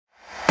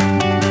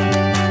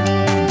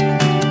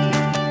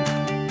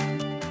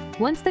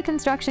Once the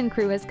construction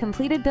crew has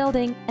completed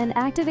building and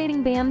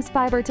activating BAM's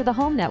fiber to the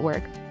home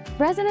network,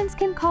 residents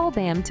can call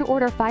BAM to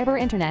order fiber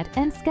internet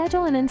and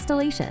schedule an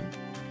installation.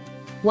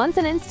 Once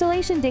an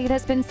installation date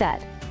has been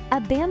set,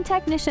 a BAM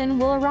technician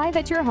will arrive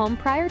at your home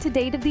prior to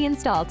date of the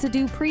install to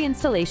do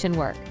pre-installation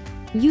work.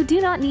 You do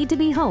not need to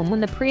be home when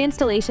the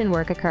pre-installation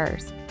work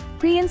occurs.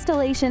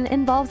 Pre-installation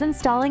involves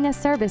installing a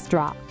service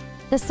drop.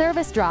 The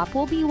service drop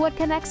will be what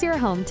connects your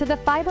home to the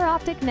fiber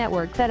optic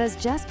network that has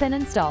just been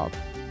installed.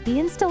 The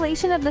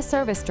installation of the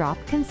service drop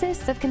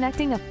consists of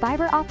connecting a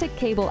fiber optic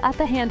cable at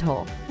the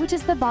handhole, which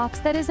is the box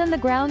that is in the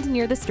ground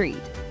near the street.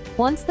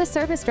 Once the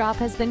service drop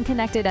has been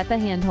connected at the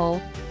handhole,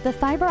 the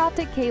fiber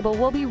optic cable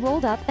will be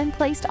rolled up and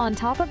placed on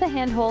top of the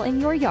handhole in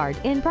your yard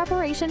in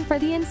preparation for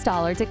the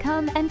installer to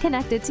come and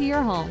connect it to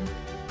your home.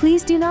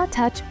 Please do not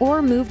touch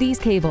or move these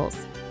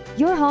cables.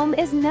 Your home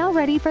is now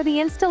ready for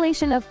the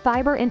installation of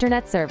fiber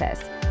internet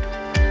service.